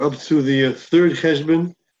Up to the third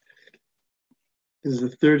cheshbon. This is the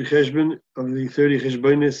third cheshbon of the 30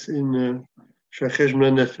 cheshbonis in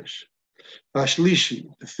Cheshbon Nefesh. Ashlishi,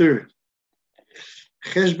 the third.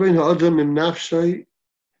 Cheshbon ha'adam im nafshay,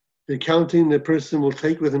 the accounting the person will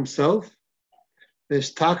take with himself.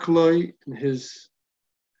 There's takloi in his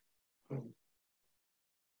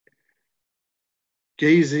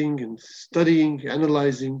gazing and studying,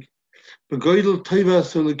 analyzing. Begoidel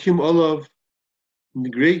tovas elokim olav, the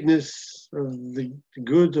greatness of the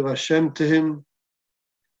good of Hashem to him.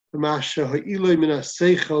 By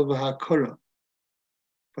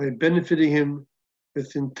benefiting him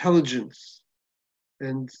with intelligence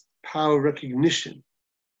and power recognition.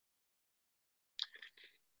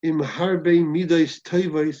 With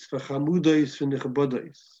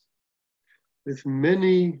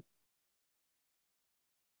many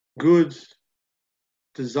good,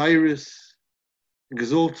 desirous,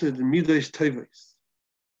 exalted midas tovos.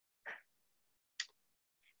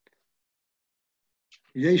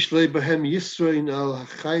 He has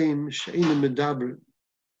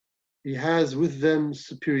with them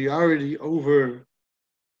superiority over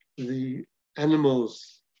the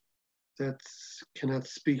animals that cannot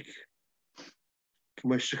speak.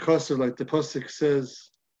 Like the Pasuk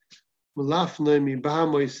says,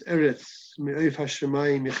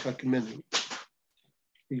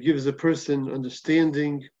 he gives a person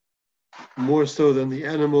understanding more so than the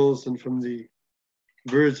animals, and from the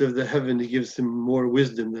birds of the heaven, he gives him more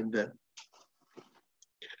wisdom than them.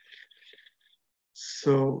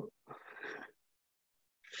 So,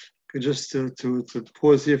 just to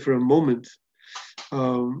pause here for a moment,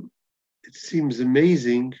 it seems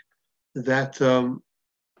amazing that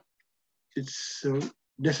it's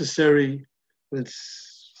necessary,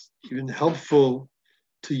 it's even helpful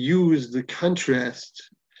to use the contrast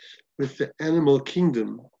with the animal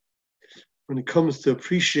kingdom when it comes to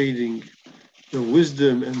appreciating the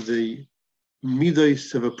wisdom and the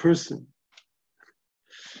midas of a person.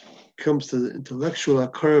 It comes to the intellectual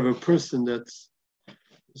akar of a person that's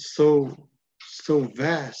so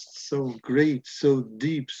vast, so great, so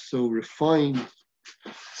deep, so refined,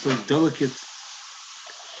 so delicate.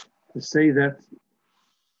 To say that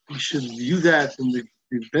we should view that and the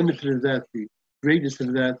benefit of that, the greatness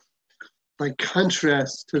of that, by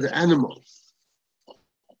contrast to the animals.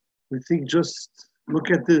 We think, just look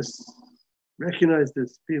at this, recognize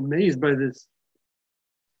this, be amazed by this.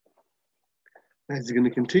 As it's going to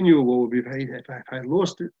continue, what would be if I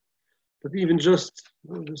lost it? But even just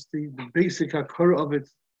the basic hakara of it,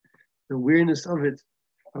 the awareness of it,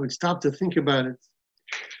 I would stop to think about it.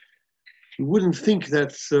 You wouldn't think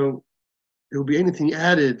that there will be anything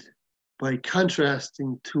added by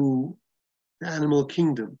contrasting to the animal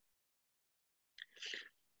kingdom.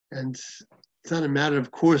 And it's not a matter,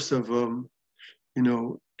 of course, of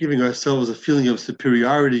giving ourselves a feeling of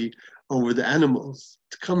superiority over the animals.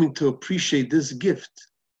 It's coming to appreciate this gift.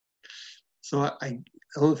 So the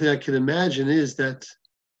only thing I can imagine is that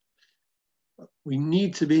we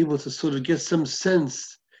need to be able to sort of get some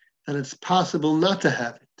sense that it's possible not to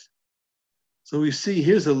have it. So we see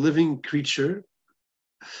here's a living creature,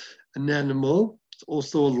 an animal, it's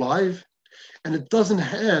also alive, and it doesn't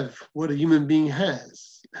have what a human being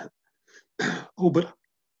has. Oh, but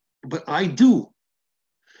I do.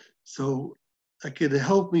 So that could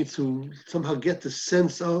help me to somehow get the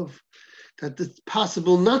sense of that it's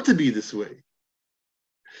possible not to be this way.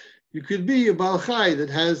 You could be a Baal Chai that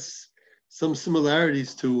has some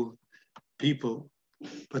similarities to people,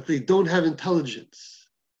 but they don't have intelligence.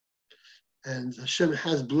 And Hashem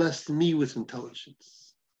has blessed me with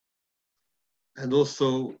intelligence. And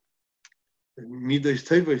also, midas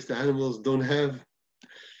tovos, the animals don't have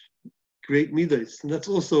great midas. And that's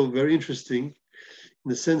also very interesting in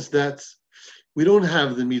the sense that we don't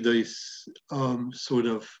have the midas sort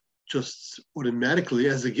of just automatically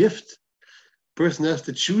as a gift. Person has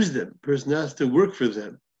to choose them. Person has to work for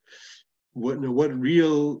them.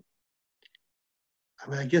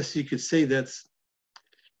 I guess you could say that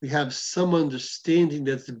we have some understanding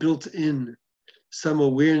that's built in, some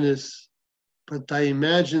awareness, but I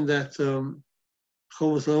imagine that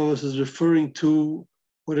Chovos is referring to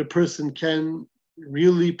what a person can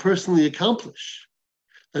really personally accomplish,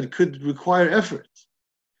 that could require effort.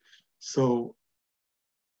 So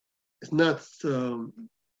it's not an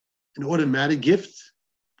automatic gift,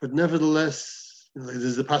 but nevertheless,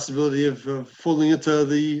 there's a possibility of falling into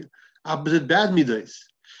the opposite bad midas.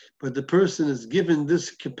 But the person is given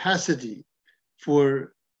this capacity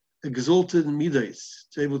for exalted midas,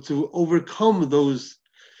 to be able to overcome those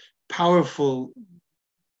powerful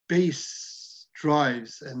base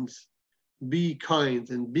drives and be kind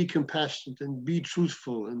and be compassionate and be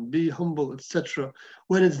truthful and be humble, etc.,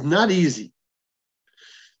 when it's not easy,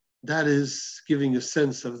 that is giving a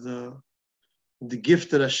sense of the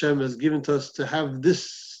gift that Hashem has given to us to have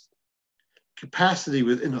this capacity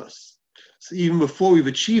within us. So even before we've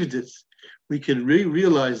achieved it, we can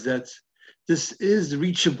realize that this is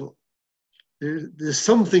reachable. There's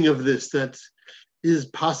something of this that is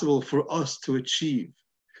possible for us to achieve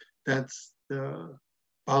that the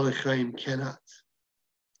Baalei Chaim cannot.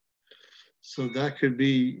 So that could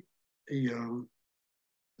be a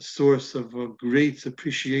source of a great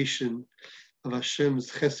appreciation of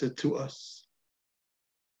Hashem's chesed to us.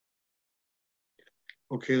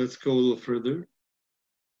 Okay, let's go a little further.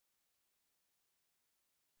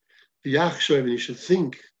 The Yachshav, and you should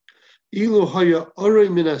think, if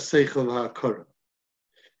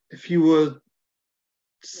you would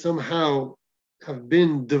somehow have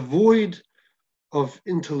been devoid of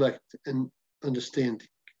intellect and understanding,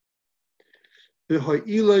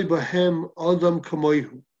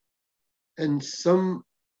 and some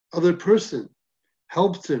other person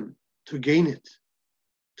helped him to gain it,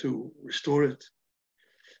 to restore it,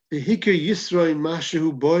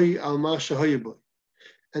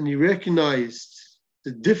 and he recognized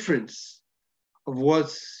the difference of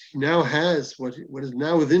what he now has, what is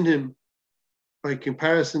now within him by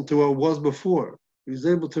comparison to what was before. He was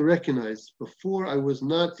able to recognize, before I was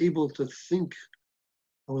not able to think,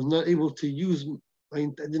 I was not able to use, I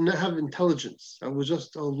did not have intelligence. I was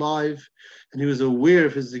just alive, and he was aware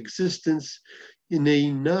of his existence in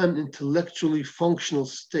a non-intellectually functional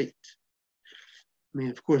state. I mean,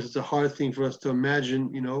 of course, it's a hard thing for us to imagine,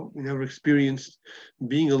 we never experienced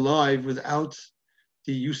being alive without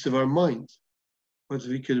the use of our mind. But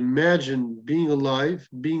we could imagine being alive,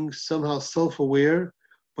 being somehow self-aware,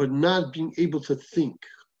 but not being able to think,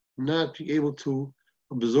 not being able to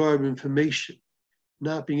absorb information,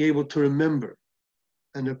 not being able to remember.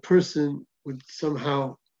 And a person would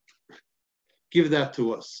somehow give that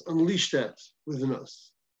to us, unleash that within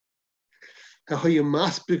us. Would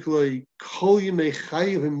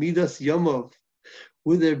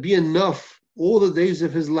there be enough all the days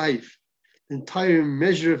of his life, the entire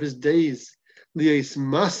measure of his days,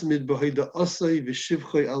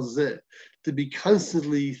 to be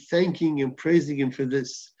constantly thanking and praising him for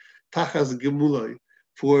this,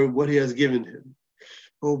 for what he has given him?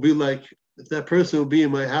 It will be like, if that person will be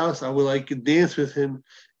in my house, I will dance with him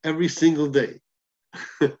every single day.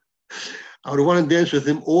 I would want to dance with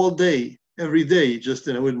him all day, every day, just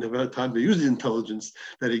then I wouldn't have had time to use the intelligence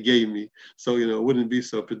that he gave me. So, it wouldn't be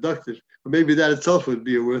so productive. But maybe that itself would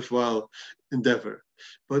be a worthwhile endeavor.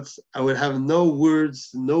 But I would have no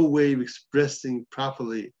words, no way of expressing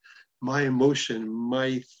properly my emotion,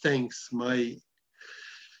 my thanks, my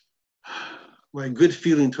good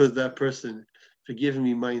feeling towards that person for giving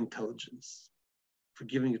me my intelligence, for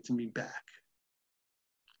giving it to me back.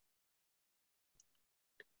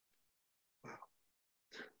 Wow.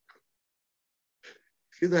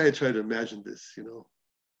 Here's how I try to imagine this,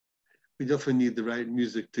 We definitely need the right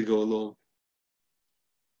music to go along.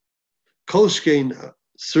 Kolshkein,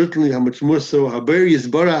 certainly, how much more so, Haber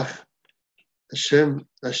Yisbarach, Hashem,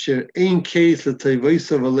 Asher Ein Keith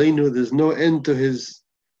L'Tayvaisav Aleinu, there's no end to his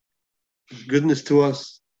goodness to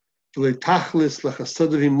us. V'leitachlis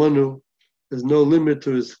L'Chasadav Imanu, there's no limit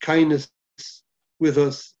to his kindness with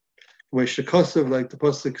us. Like the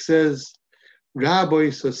Pasuk says,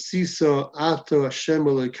 Rabbi Sasisa Ato Hashem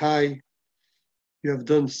Elokai, you have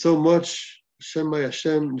done so much, Hashem my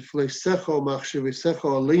Hashem, Nifleisecho Machshevesecho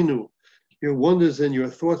Aleinu, your wonders and your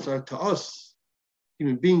thoughts are to us.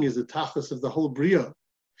 Human being is the tachlis of the whole Bria.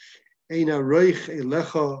 Eina Roich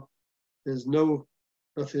Elecha, there's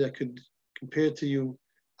nothing that could compare to you.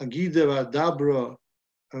 Agida Adabra,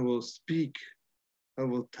 I will speak, I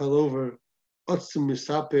will tell over. Otzim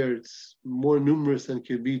Misaper, it's more numerous than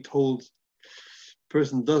can be told.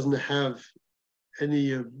 Person doesn't have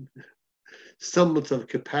any semblance of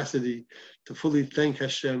capacity to fully thank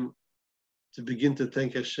Hashem, to begin to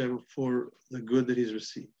thank Hashem for the good that he's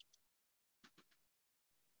received.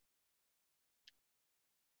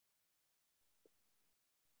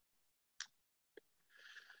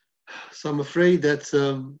 So I'm afraid that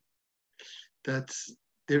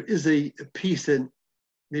there is a piece that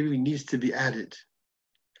maybe needs to be added,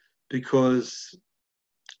 because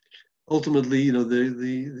ultimately,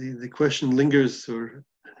 the question lingers or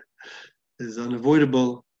is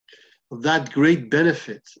unavoidable of that great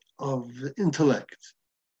benefit of the intellect,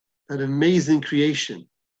 that amazing creation.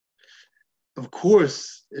 Of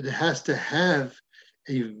course, it has to have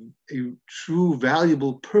a true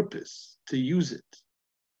valuable purpose to use it.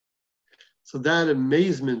 So that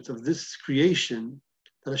amazement of this creation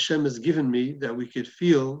that Hashem has given me, that we could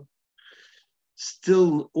feel,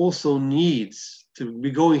 still also needs to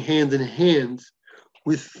be going hand in hand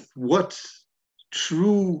with what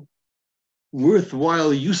true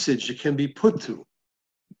worthwhile usage it can be put to.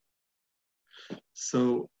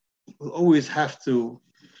 So we'll always have to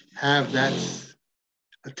have that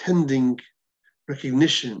attending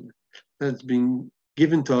recognition that's being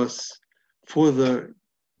given to us for the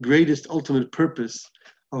greatest ultimate purpose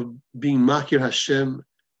of being Makir Hashem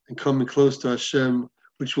and coming close to Hashem,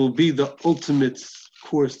 which will be the ultimate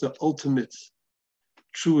course, the ultimate,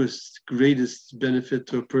 truest, greatest benefit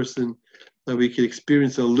to a person, that we can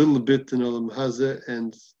experience a little bit in Olam Hazeh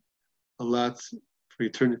and a lot for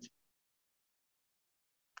eternity.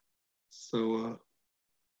 So,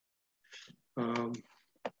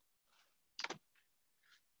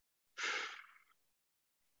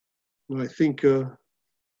 I think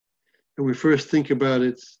when we first think about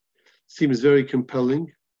it, it seems very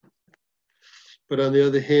compelling. But on the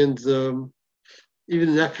other hand, even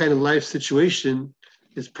in that kind of life situation,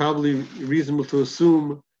 it's probably reasonable to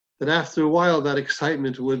assume that after a while that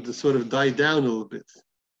excitement would sort of die down a little bit.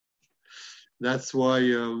 That's why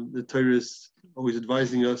the Torah is always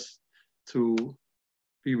advising us to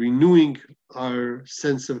be renewing our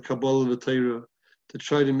sense of Kabbalah v'Torah, to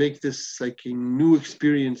try to make this like a new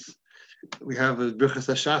experience. We have a Birchas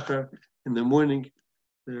HaShachar in the morning.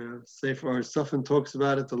 The Sefer Or Sofim talks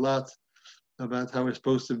about it a lot, about how we're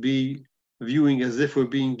supposed to be viewing as if we're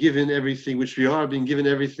being given everything, which we are being given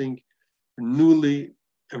everything newly,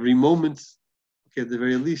 every moment, okay, at the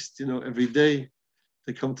very least, every day,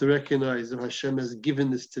 they come to recognize that Hashem has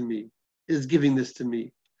given this to me, is giving this to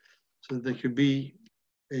me, so that there could be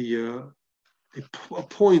a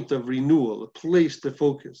point of renewal, a place to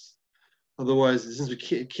focus. Otherwise, since we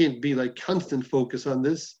can't be like constant focus on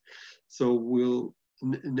this, so we'll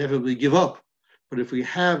inevitably give up. But if we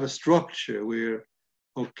have a structure where,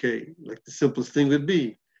 okay, like the simplest thing would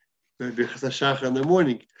be, Birchas HaShachar in the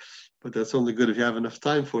morning, but that's only good if you have enough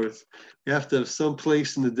time for it. You have to have some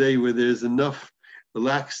place in the day where there's enough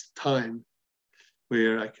relaxed time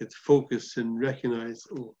where I could focus and recognize,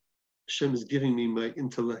 oh, Hashem is giving me my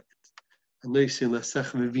intellect. And like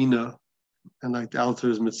the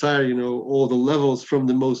Altar's Mitzvah, all the levels from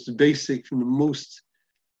the most basic, from the most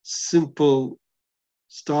simple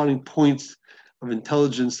starting points of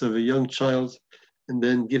intelligence of a young child, and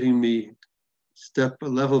then giving me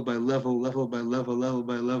level by level, level by level, level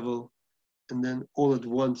by level, and then all at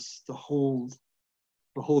once the whole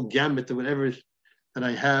gamut of whatever that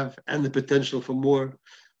I have and the potential for more,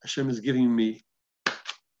 Hashem is giving me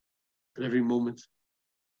at every moment.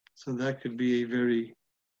 So that could be a very,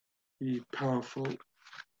 very powerful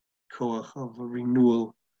koach of a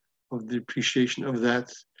renewal of the appreciation of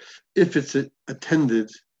that. If it's attended,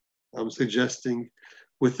 I'm suggesting,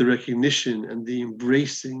 with the recognition and the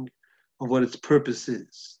embracing of what its purpose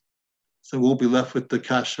is. So we won't be left with the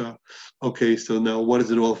kasha, okay, so now what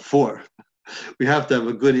is it all for? We have to have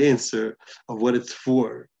a good answer of what it's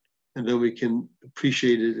for, and then we can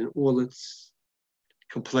appreciate it in all its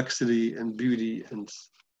complexity and beauty and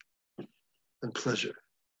pleasure.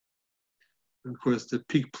 And of course, the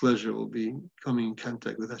peak pleasure will be coming in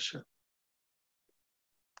contact with Hashem.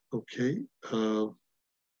 Okay,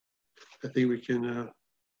 I think we can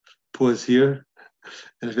pause here.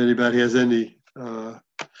 And if anybody has any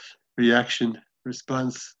reaction,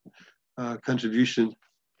 response, contribution,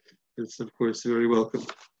 it's of course very welcome.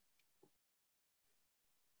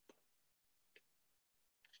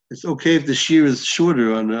 It's okay if the shiur is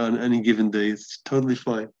shorter on any given day. It's totally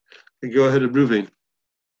fine. Okay, go ahead, Ruvain.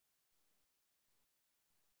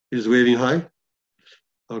 You're just waving hi?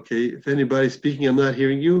 Okay, if anybody's speaking, I'm not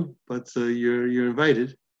hearing you, but you're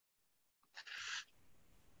invited.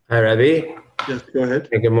 Hi, Rebbe. Yes, go ahead.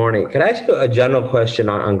 Hey, good morning. Can I ask you a general question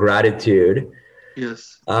on gratitude?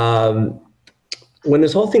 Yes. When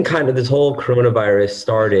this whole thing this whole coronavirus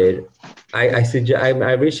started,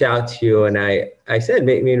 I reached out to you and I said,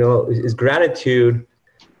 is gratitude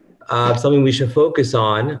something we should focus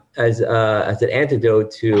on as an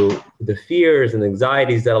antidote to the fears and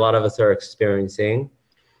anxieties that a lot of us are experiencing?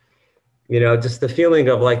 Just the feeling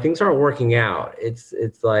of like things aren't working out.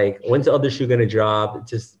 It's like, when's the other shoe gonna drop?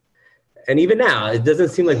 And even now, it doesn't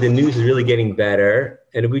seem like the news is really getting better.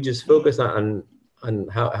 And if we just focus on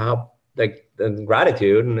how like the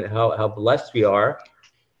gratitude and how blessed we are,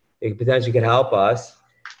 it potentially could help us.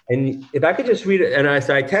 And if I could just read it, and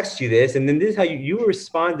I text you this, and then this is how you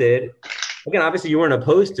responded. Again, obviously you weren't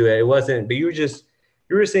opposed to it. It wasn't, but you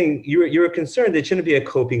were saying you were concerned it shouldn't be a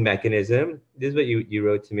coping mechanism. This is what you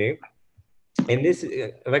wrote to me. And this,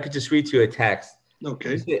 if I could just read to you a text.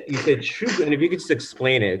 Okay. You said true, and if you could just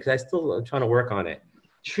explain it, because I'm trying to work on it.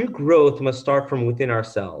 True growth must start from within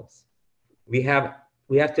ourselves. We have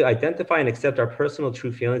to identify and accept our personal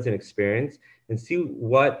true feelings and experience and see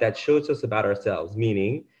what that shows us about ourselves,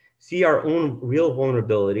 meaning see our own real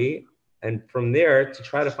vulnerability, and from there to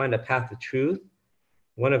try to find a path of truth,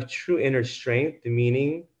 one of true inner strength,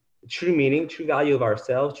 true meaning, true value of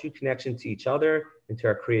ourselves, true connection to each other and to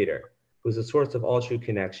our Creator, who is the source of all true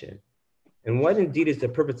connection. And what indeed is the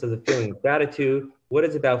purpose of the feeling of gratitude? What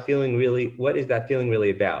is that feeling really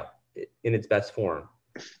about in its best form?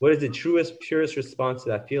 What is the truest, purest response to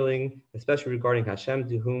that feeling, especially regarding Hashem,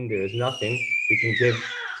 to whom there is nothing we can give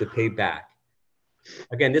to pay back?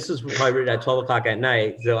 Again, this was probably written at 12 o'clock at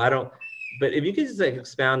night, so I don't, but if you could just like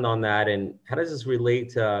expound on that, and how does this relate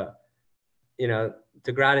to,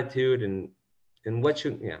 to gratitude and what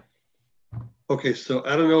should, yeah. Okay, so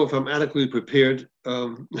I don't know if I'm adequately prepared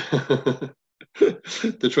to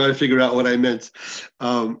try to figure out what I meant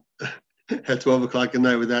at 12 o'clock at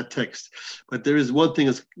night with that text. But there is one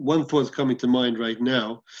thought is coming to mind right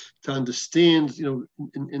now to understand,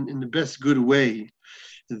 in the best good way,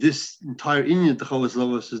 this entire Inyan the Chovos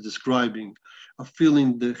HaLevavos is describing, of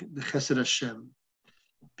feeling the Chesed Hashem,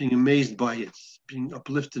 being amazed by it, being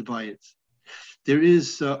uplifted by it. There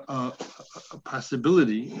is a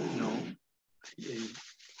possibility,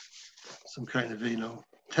 some kind of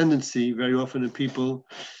tendency very often in people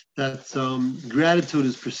that gratitude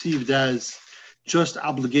is perceived as just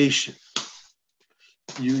obligation.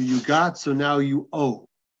 You got, so now you owe.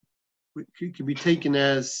 It can be taken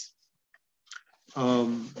as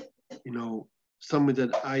something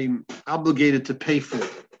that I'm obligated to pay for.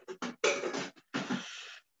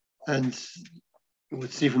 And we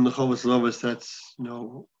would see from the Chovos HaLevavos that's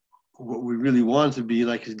what we really want to be,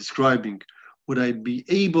 like he's describing. Would I be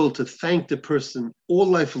able to thank the person all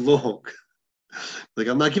life long? Like,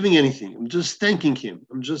 I'm not giving anything. I'm just thanking him.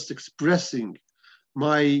 I'm just expressing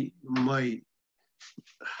my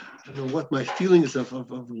I don't know what, my feelings of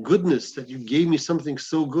goodness, that you gave me something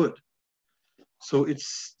so good. So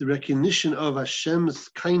it's the recognition of Hashem's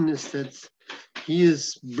kindness that he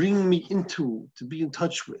is bringing me into, to be in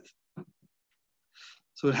touch with.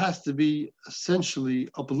 So it has to be essentially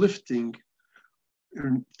uplifting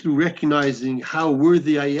through recognizing how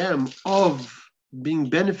worthy I am of being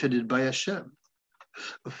benefited by Hashem.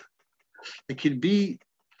 It could be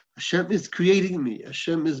Hashem is creating me.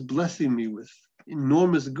 Hashem is blessing me with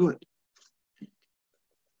enormous good.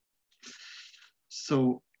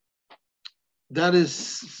 So that is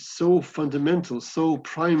so fundamental, so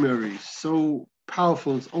primary, so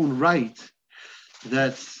powerful in its own right,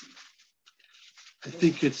 that I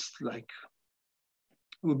think it's like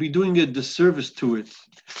we'll be doing a disservice to it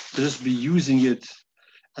to just be using it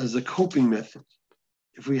as a coping method.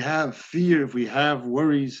 If we have fear, if we have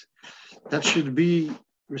worries, that should be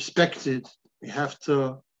respected. We have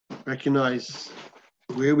to recognize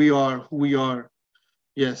where we are, who we are.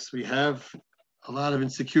 Yes, we have a lot of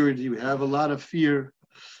insecurity. We have a lot of fear.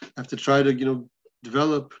 We have to try to,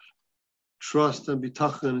 develop trust and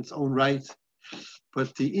bitachon in its own right.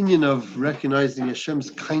 But the inyan of recognizing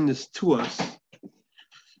Hashem's kindness to us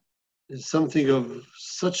is something of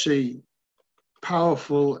such a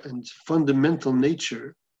powerful and fundamental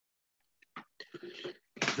nature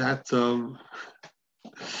that,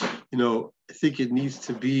 I think it needs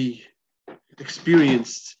to be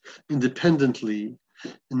experienced independently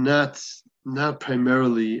and not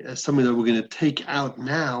primarily as something that we're going to take out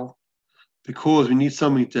now because we need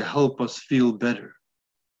something to help us feel better.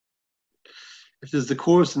 If there's the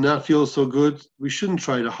course and not feel so good, we shouldn't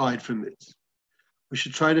try to hide from it. We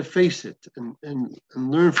should try to face it and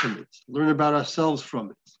learn from it, learn about ourselves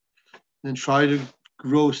from it, and try to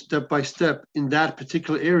grow step by step in that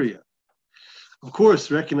particular area. Of course,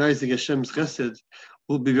 recognizing Hashem's chesed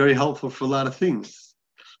will be very helpful for a lot of things,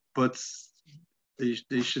 but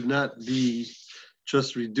they should not be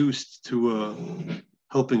just reduced to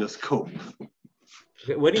helping us cope.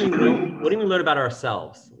 Okay, what do you mean learn about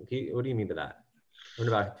ourselves? Okay, what do you mean by that? Learn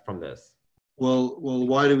about from this. Well,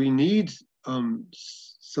 why do we need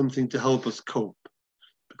something to help us cope?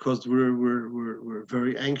 Because we're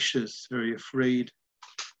very anxious, very afraid.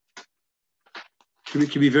 It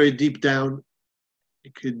can be very deep down.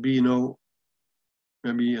 It could be,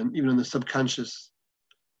 maybe even in the subconscious,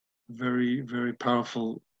 very, very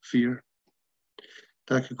powerful fear.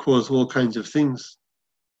 That could cause all kinds of things.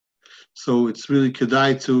 So it's really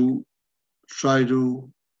kedai to try to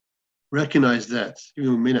recognize that.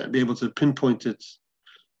 You may not be able to pinpoint it,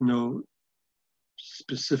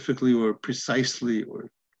 specifically or precisely or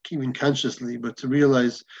even consciously, but to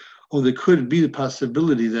realize, or there could be the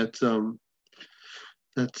possibility that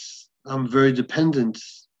I'm very dependent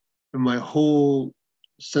in my whole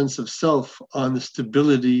sense of self on the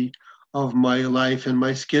stability of my life and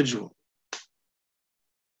my schedule.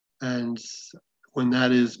 And when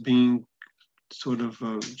that is being sort of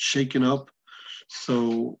shaken up,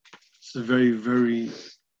 so it's very, very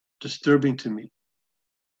disturbing to me.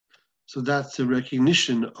 So that's a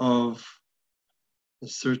recognition of a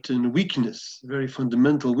certain weakness, very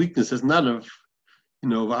fundamental weakness. That's not of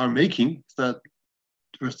our making. It's not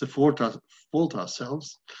for us to fault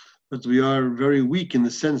ourselves, but we are very weak in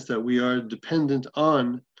the sense that we are dependent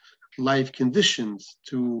on life conditions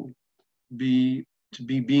to be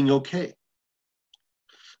being okay.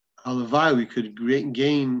 Halavai, we could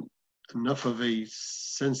gain enough of a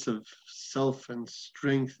sense of self and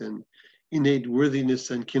strength and innate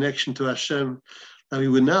worthiness and connection to Hashem that we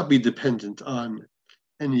would not be dependent on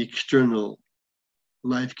any external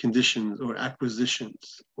life conditions or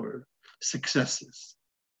acquisitions or successes.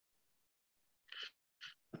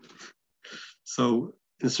 So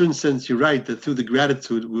in a certain sense, you're right that through the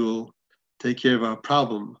gratitude, we'll take care of our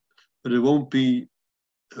problem, but it won't be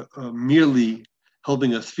merely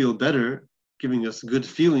helping us feel better, giving us good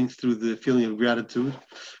feelings through the feeling of gratitude,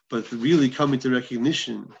 but really coming to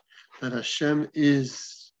recognition that Hashem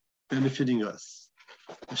is benefiting us.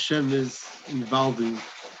 Hashem is involving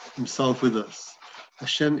himself with us.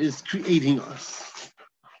 Hashem is creating us.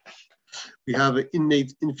 We have an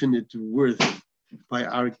innate, infinite worth by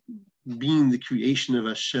our being the creation of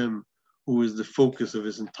Hashem, who is the focus of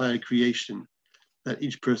his entire creation, that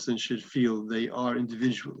each person should feel they are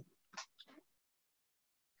individual.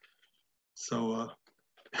 So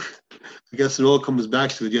I guess it all comes back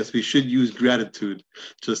to it. Yes, we should use gratitude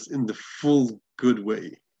just in the full good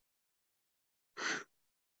way.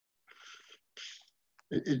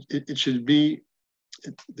 It should be,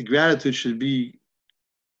 the gratitude should be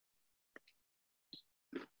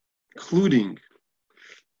including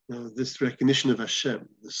this recognition of Hashem,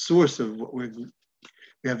 the source of what we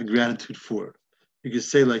have a gratitude for. You could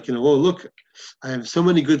say like, oh, look, I have so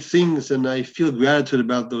many good things and I feel gratitude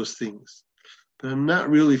about those things. But I'm not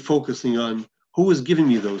really focusing on who is giving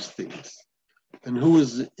me those things and who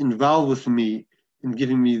is involved with me in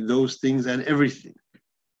giving me those things and everything.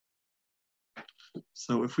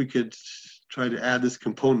 So if we could try to add this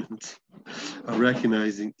component of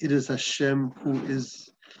recognizing it is Hashem who is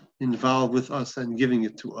involved with us and giving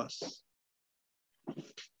it to us,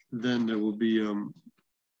 then there will be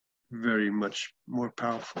very much more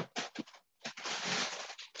powerful.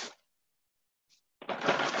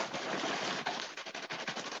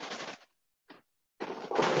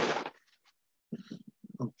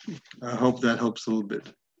 I hope that helps a little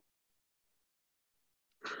bit.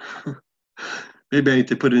 Maybe I need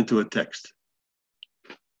to put it into a text.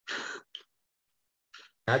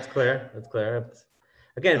 That's clear. That's clear.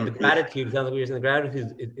 Again, okay. The gratitude, sounds like we're saying the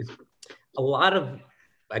gratitude is a lot of,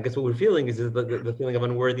 I guess what we're feeling is the feeling of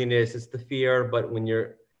unworthiness, it's the fear, but when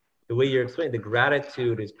the way you're explaining, the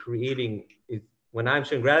gratitude is when I'm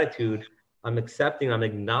showing gratitude, I'm accepting, I'm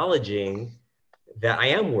acknowledging that I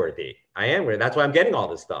am worthy. That's why I'm getting all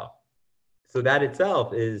this stuff. So that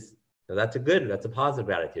itself is, that's a positive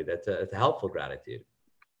gratitude. It's a helpful gratitude.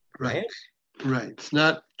 Right. It's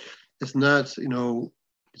not, it's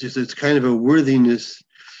kind of a worthiness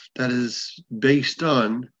that is based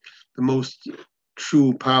on the most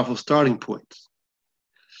true, powerful starting points.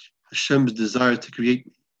 Hashem's desire to create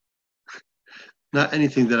me. Not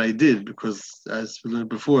anything that I did, because as we learned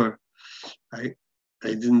before, I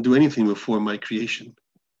didn't do anything before my creation.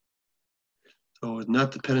 So it's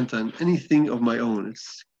not dependent on anything of my own.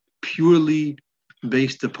 It's purely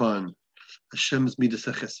based upon Hashem's midas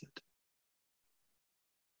chesed.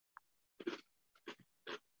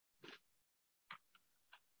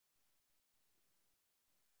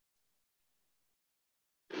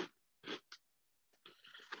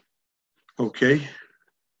 Okay,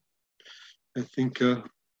 I think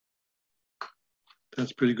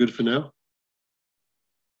that's pretty good for now.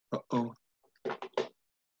 Uh-oh.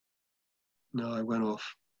 No, I went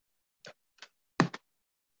off.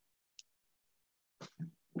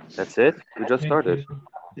 That's it? We just started.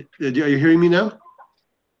 Are you hearing me now?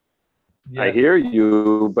 Yeah. I hear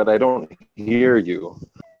you, but I don't hear you.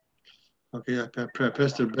 Okay, I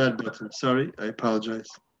pressed a bad button. Sorry, I apologize.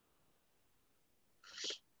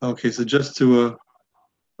 Okay, so just to,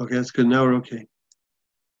 okay, that's good. Now we're okay.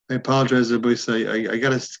 I apologize, everybody. I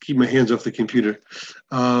got to keep my hands off the computer.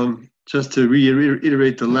 Just to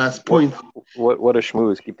reiterate the last point. What a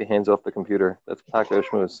schmooze. Keep the hands off the computer. That's Taka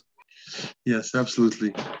schmooze. Yes,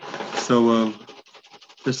 absolutely. So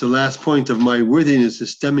just the last point of my worthiness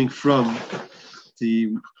is stemming from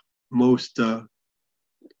the most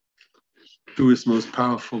truest, most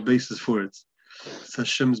powerful basis for it. It's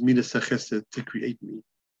Hashem's midas chesed to create me.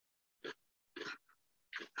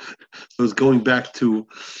 So it's going back to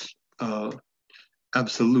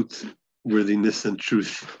absolute worthiness and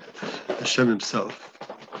truth, Hashem Himself.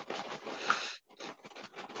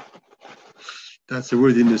 That's a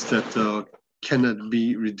worthiness that cannot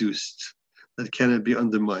be reduced, that cannot be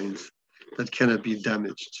undermined, that cannot be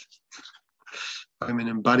damaged. I'm an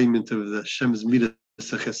embodiment of the Hashem's midas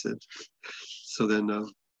chesed. So then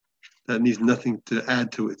that needs nothing to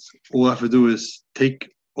add to it. All I have to do is take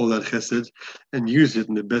all that chesed and use it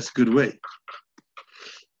in the best good way.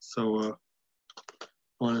 So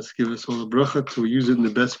I want to give us all a bracha to use it in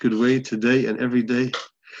the best good way today and every day,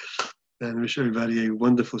 and wish everybody a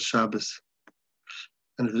wonderful Shabbos.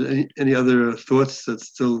 And if there's any other thoughts, that's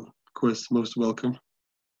still, of course, most welcome.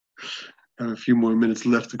 I have a few more minutes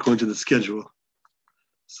left according to the schedule.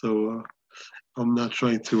 So I'm not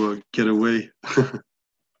trying to get away.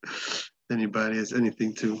 Anybody has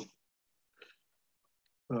anything to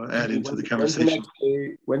add into the conversation?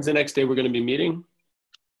 When's the next day we're going to be meeting?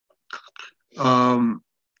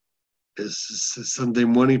 Is Sunday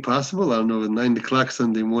morning possible? I don't know, 9 o'clock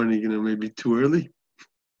Sunday morning, maybe too early.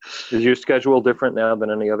 Is your schedule different now than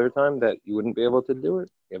any other time that you wouldn't be able to do it?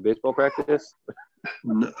 You have baseball practice?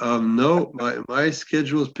 No, my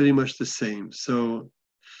schedule is pretty much the same. So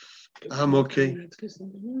I'm okay.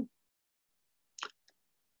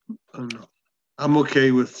 I don't know. I'm okay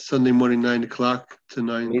with Sunday morning, 9 o'clock to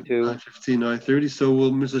 9:15, 9:30. So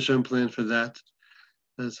we'll Mr. Hashem plan for that.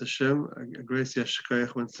 As Hashem, grace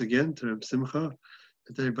Yashikayach once again to Reb Simcha,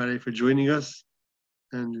 and everybody for joining us.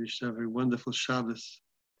 And we should have a wonderful Shabbos.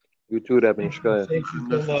 You too, Rabbi Shkaya. Thank you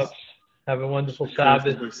so much. Have a wonderful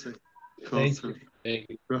Shabbos. Thank you.